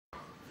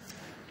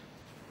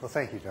Well,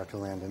 thank you, Dr.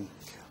 Landon.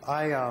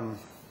 I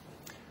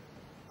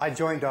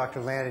joined Dr.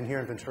 Landon here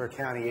in Ventura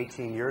County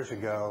 18 years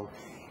ago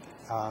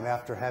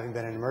after having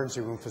been an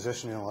emergency room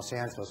physician in Los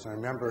Angeles. And I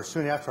remember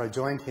soon after I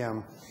joined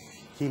him,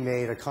 he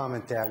made a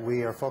comment that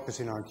we are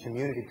focusing on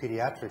community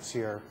pediatrics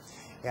here,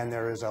 and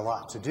there is a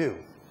lot to do.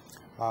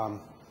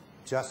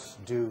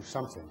 Just do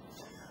something.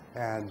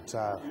 And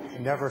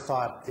never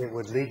thought it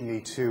would lead me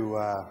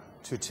to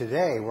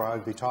today, where I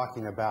would be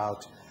talking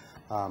about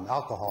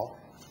alcohol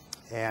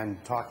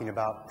and talking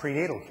about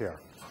prenatal care.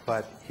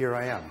 But here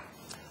I am.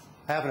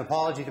 I have an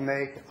apology to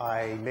make.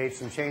 I made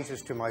some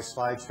changes to my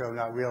slideshow,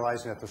 not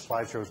realizing that the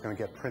slideshow was going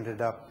to get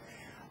printed up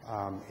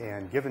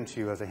and given to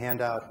you as a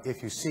handout.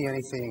 If you see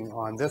anything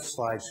on this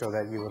slideshow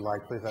that you would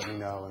like, please let me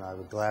know, and I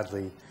would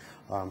gladly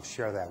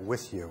share that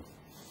with you.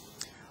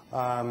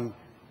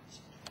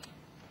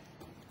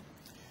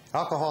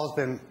 Alcohol has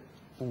been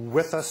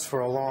with us for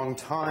a long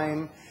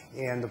time,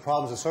 and the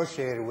problems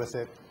associated with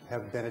it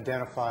have been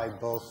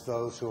identified, both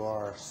those who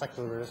are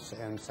secularists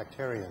and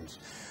sectarians.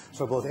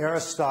 So both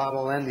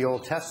Aristotle and the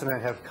Old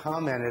Testament have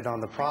commented on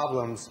the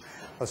problems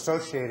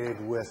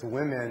associated with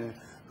women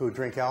who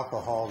drink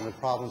alcohol and the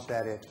problems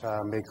that it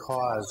may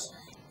cause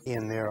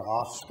in their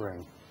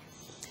offspring.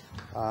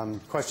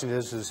 The question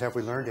is have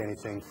we learned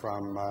anything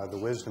from the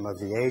wisdom of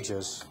the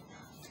ages?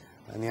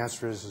 And the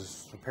answer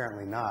is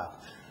apparently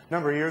not. A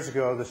number of years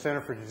ago, the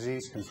Center for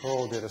Disease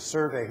Control did a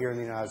survey here in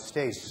the United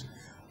States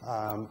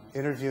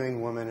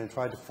interviewing women and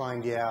tried to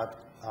find out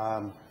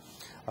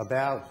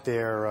about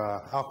their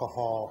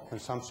alcohol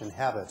consumption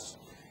habits.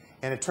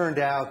 And it turned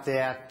out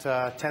that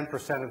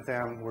 10% of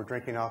them were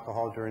drinking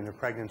alcohol during their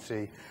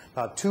pregnancy.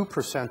 About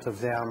 2% of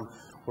them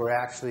were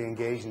actually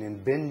engaging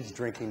in binge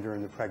drinking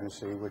during the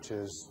pregnancy, which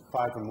is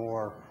 5 or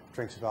more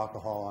drinks of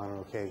alcohol on an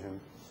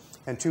occasion.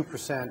 And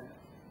 2%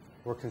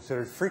 were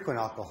considered frequent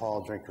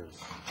alcohol drinkers,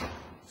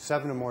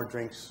 7 or more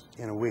drinks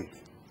in a week.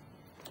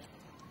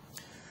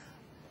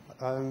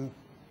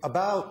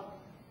 About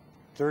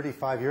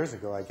 35 years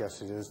ago, I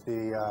guess it is,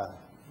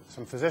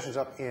 some physicians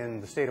up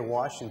in the state of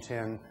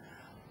Washington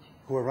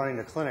who were running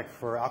a clinic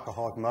for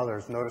alcoholic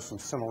mothers noticed some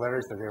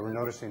similarities that they were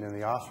noticing in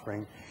the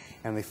offspring,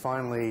 and they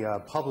finally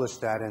published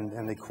that,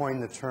 and they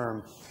coined the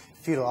term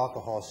fetal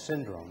alcohol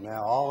syndrome.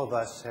 Now, all of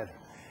us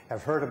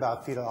have heard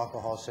about fetal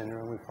alcohol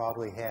syndrome. We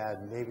probably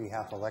had maybe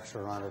half a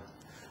lecture on it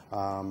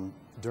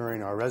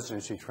during our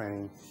residency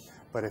training,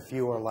 but if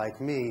you are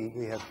like me,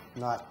 we have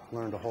not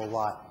learned a whole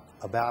lot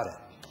about it.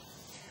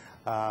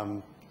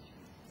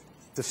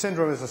 The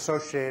syndrome is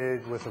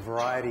associated with a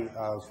variety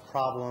of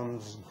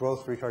problems,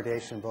 growth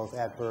retardation, both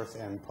at birth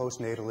and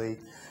postnatally.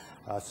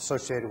 It's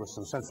associated with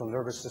some central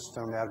nervous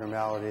system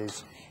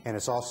abnormalities, and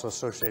it's also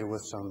associated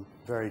with some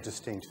very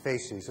distinct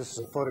facies. This is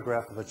a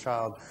photograph of a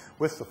child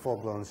with the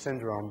full-blown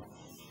syndrome,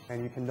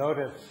 and you can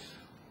notice,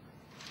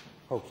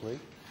 hopefully,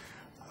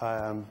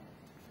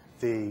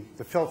 the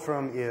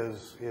philtrum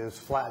is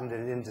flattened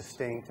and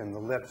indistinct, and the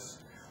lips,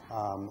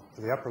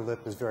 the upper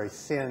lip is very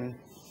thin.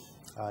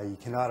 You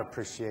cannot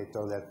appreciate,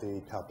 though, that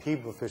the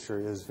palpebral fissure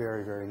is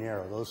very, very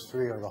narrow. Those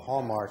three are the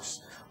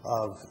hallmarks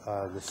of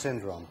the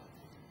syndrome.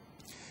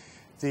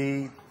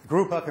 The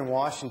group up in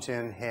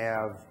Washington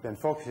have been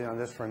focusing on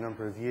this for a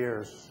number of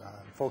years,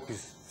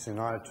 focusing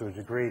on it to a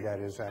degree that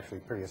is actually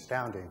pretty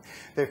astounding.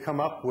 They've come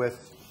up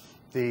with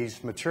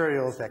these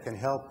materials that can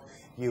help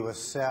you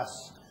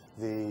assess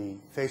the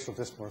facial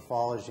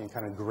dysmorphology and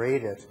kind of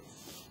grade it,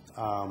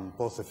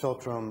 both the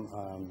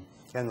philtrum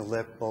and the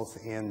lip, both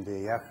in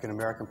the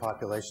African-American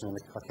population and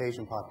the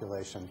Caucasian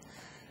population.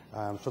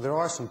 So there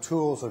are some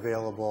tools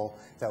available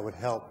that would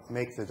help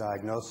make the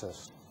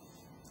diagnosis.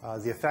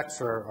 The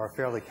effects are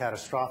fairly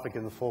catastrophic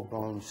in the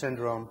full-blown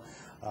syndrome,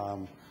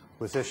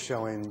 with this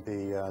showing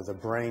the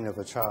brain of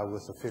a child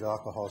with the fetal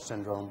alcohol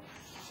syndrome.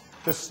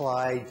 This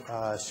slide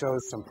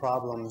shows some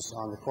problems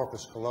on the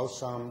corpus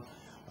callosum,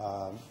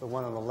 the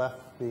one on the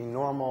left being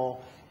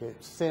normal.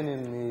 It's thin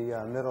in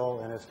the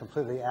middle, and it's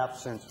completely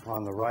absent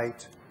on the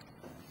right.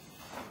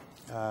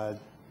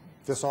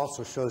 This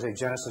also shows a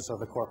genesis of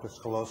the corpus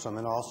callosum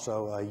and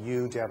also a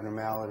huge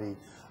abnormality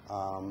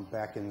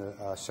back in the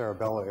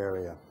cerebellar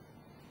area.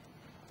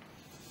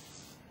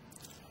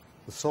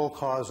 The sole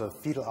cause of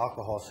fetal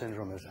alcohol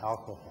syndrome is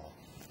alcohol.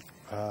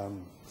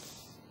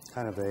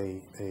 Kind of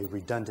a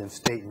redundant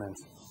statement.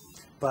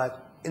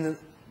 But in the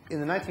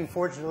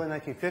 1940s, early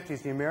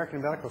 1950s, the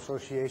American Medical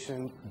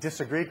Association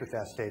disagreed with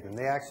that statement.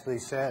 They actually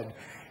said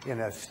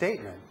in a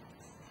statement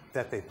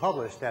that they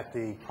published that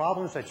the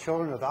problems that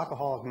children of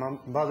alcoholic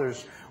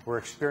mothers were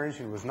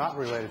experiencing was not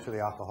related to the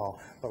alcohol,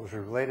 but was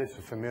related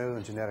to familial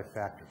and genetic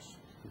factors.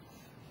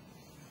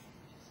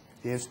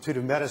 The Institute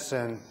of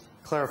Medicine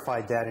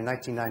clarified that in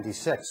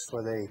 1996,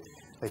 where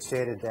they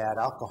stated that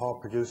alcohol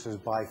produces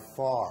by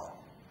far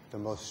the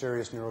most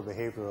serious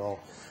neurobehavioral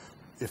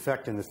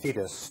effect in the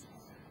fetus,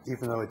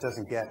 even though it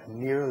doesn't get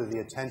nearly the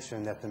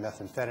attention that the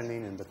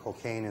methamphetamine and the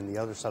cocaine and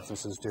the other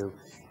substances do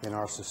in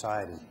our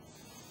society.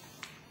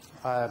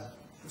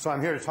 So I'm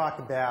here to talk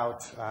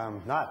about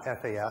not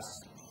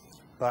FAS,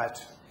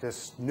 but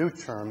this new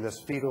term,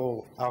 this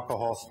fetal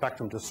alcohol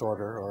spectrum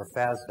disorder, or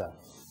FASDA.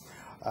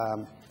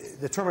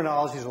 The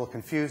terminology is a little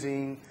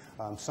confusing.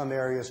 Some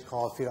areas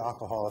call it fetal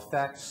alcohol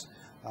effects.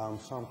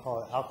 Some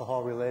call it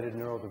alcohol-related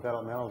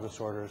neurodevelopmental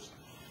disorders.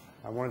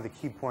 One of the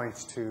key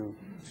points to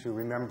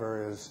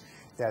remember is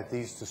that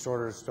these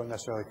disorders don't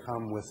necessarily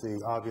come with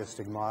the obvious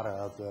stigmata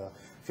of the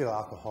fetal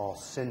alcohol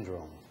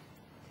syndrome.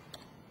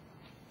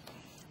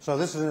 So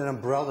this is an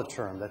umbrella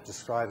term that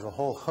describes a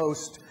whole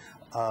host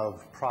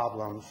of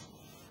problems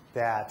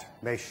that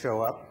may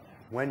show up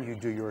when you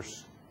do your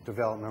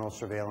developmental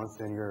surveillance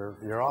in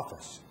your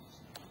office.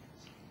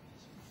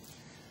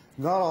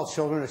 Not all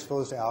children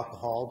exposed to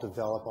alcohol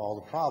develop all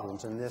the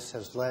problems, and this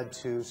has led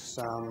to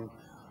some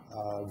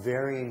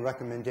varying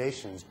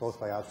recommendations, both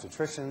by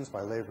obstetricians,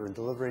 by labor and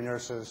delivery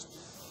nurses,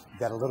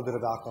 that a little bit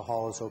of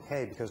alcohol is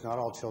okay because not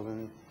all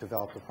children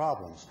develop the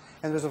problems.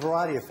 And there's a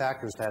variety of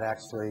factors that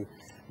actually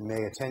may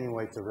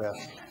attenuate the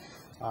risk,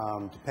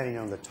 depending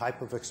on the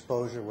type of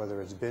exposure,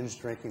 whether it's binge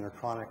drinking or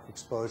chronic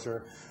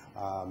exposure.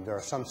 There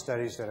are some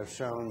studies that have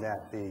shown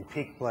that the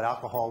peak blood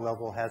alcohol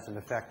level has an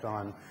effect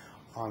on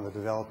the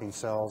developing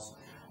cells.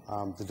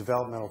 The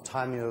developmental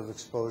timing of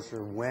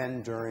exposure,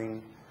 when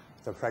during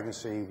the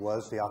pregnancy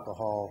was the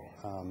alcohol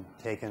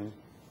taken.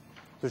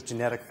 There's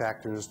genetic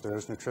factors,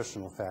 there's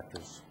nutritional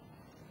factors.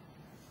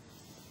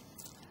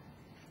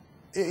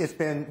 It's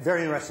been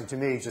very interesting to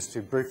me just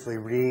to briefly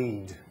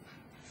read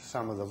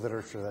some of the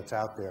literature that's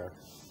out there.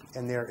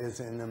 And there is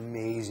an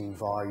amazing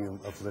volume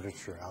of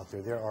literature out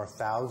there. There are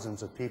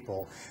thousands of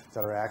people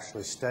that are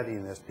actually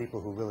studying this,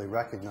 people who really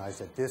recognize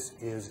that this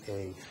is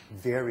a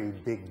very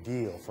big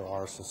deal for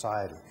our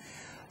society.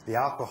 The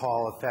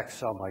alcohol affects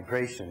cell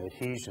migration,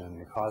 adhesion,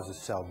 it causes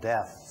cell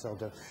death, cell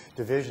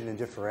division and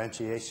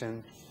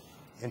differentiation,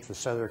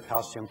 intracellular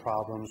calcium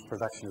problems,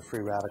 production of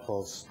free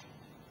radicals.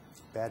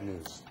 Bad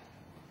news.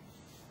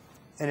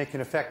 And it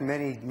can affect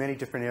many, many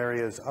different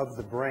areas of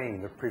the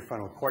brain, the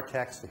prefrontal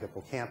cortex, the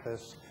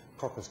hippocampus,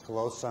 corpus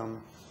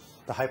callosum,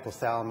 the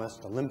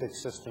hypothalamus, the limbic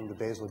system, the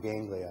basal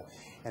ganglia.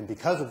 And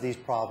because of these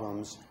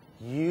problems,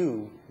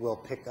 you will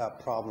pick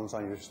up problems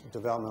on your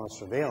developmental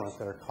surveillance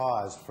that are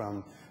caused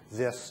from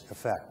this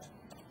effect.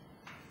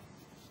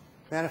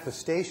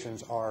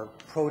 Manifestations are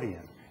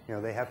protean. You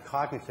know, they have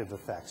cognitive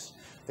effects.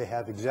 They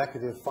have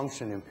executive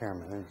function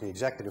impairment. And the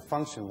executive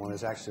function one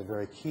is actually a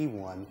very key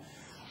one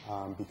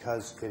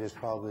because it is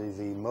probably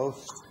the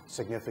most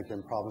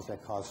significant problems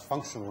that cause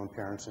functional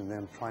impairments in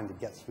them trying to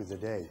get through the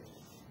day.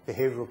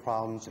 Behavioral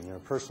problems,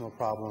 interpersonal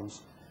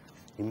problems,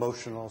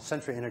 emotional,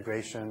 sensory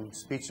integration,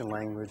 speech and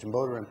language,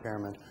 motor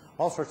impairment,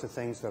 all sorts of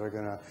things that are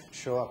going to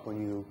show up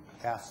when you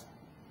ask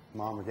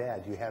Mom or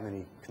Dad, do you have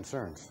any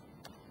concerns?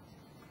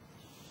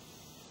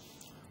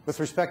 With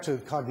respect to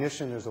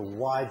cognition, there's a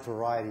wide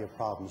variety of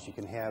problems. You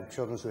can have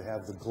children who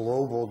have the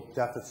global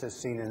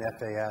deficits seen in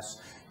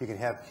FAS. You can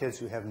have kids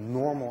who have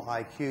normal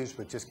IQs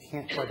but just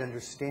can't quite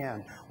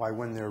understand why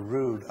when they're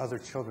rude, other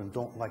children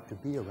don't like to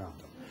be around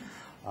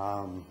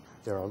them.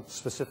 There are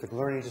specific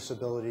learning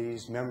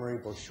disabilities, memory,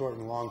 both short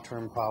and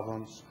long-term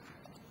problems.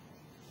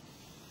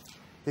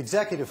 The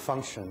executive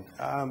function,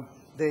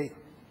 they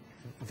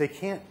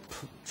can't,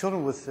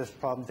 children with this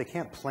problem, they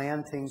can't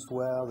plan things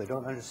well. They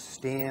don't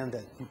understand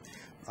that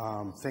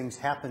things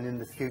happen in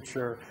the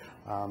future.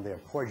 They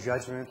have poor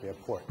judgment. They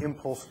have poor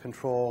impulse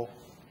control.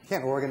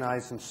 Can't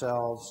organize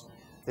themselves.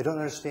 They don't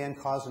understand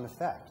cause and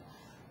effect.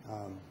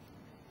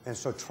 And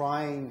so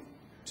trying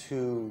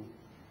to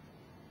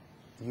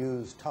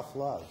use tough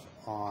love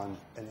on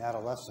an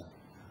adolescent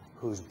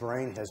whose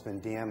brain has been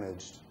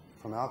damaged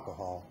from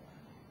alcohol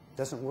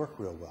doesn't work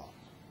real well.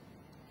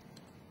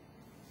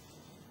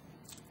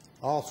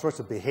 All sorts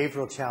of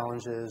behavioral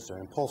challenges. They're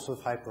impulsive,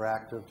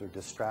 hyperactive, they're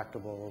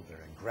distractible,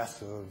 they're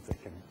aggressive,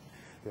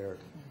 they're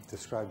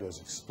described as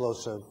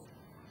explosive,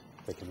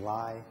 they can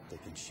lie, they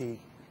can cheat,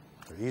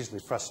 they're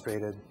easily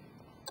frustrated.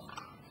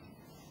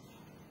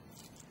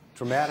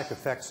 Dramatic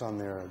effects on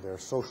their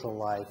social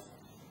life.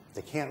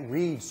 They can't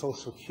read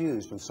social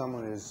cues when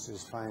someone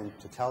is trying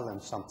to tell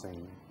them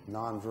something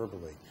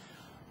non-verbally.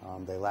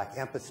 They lack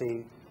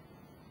empathy,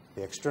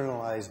 they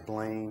externalize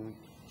blame,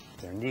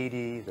 they're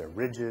needy, they're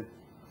rigid.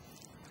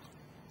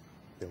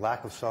 The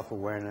lack of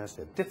self-awareness,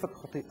 they have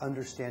difficulty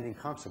understanding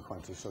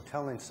consequences. So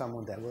telling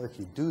someone that, well, if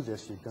you do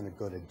this, you're going to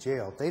go to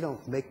jail, they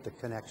don't make the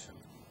connection.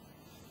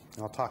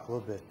 And I'll talk a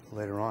little bit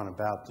later on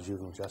about the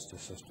juvenile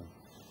justice system.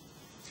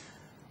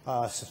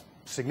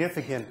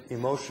 Significant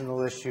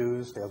emotional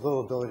issues. They have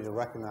little ability to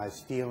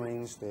recognize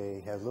feelings.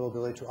 They have little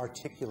ability to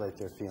articulate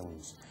their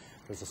feelings.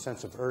 There's a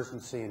sense of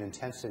urgency and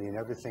intensity in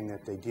everything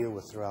that they deal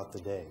with throughout the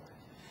day.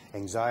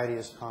 Anxiety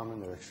is common.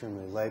 They're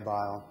extremely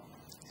labile.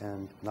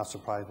 And not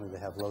surprisingly, they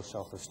have low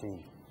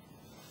self-esteem.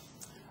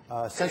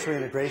 Sensory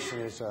integration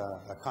is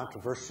a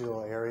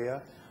controversial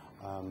area,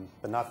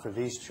 but not for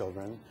these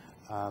children.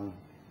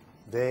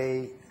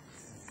 They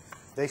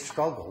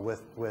struggle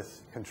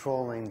with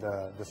controlling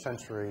the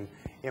sensory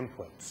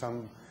input.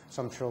 Some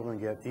children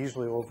get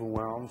easily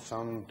overwhelmed.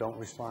 Some don't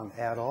respond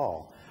at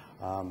all.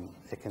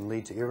 It can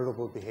lead to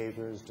irritable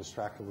behaviors,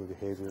 distractible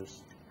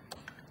behaviors.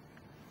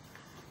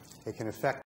 It can affect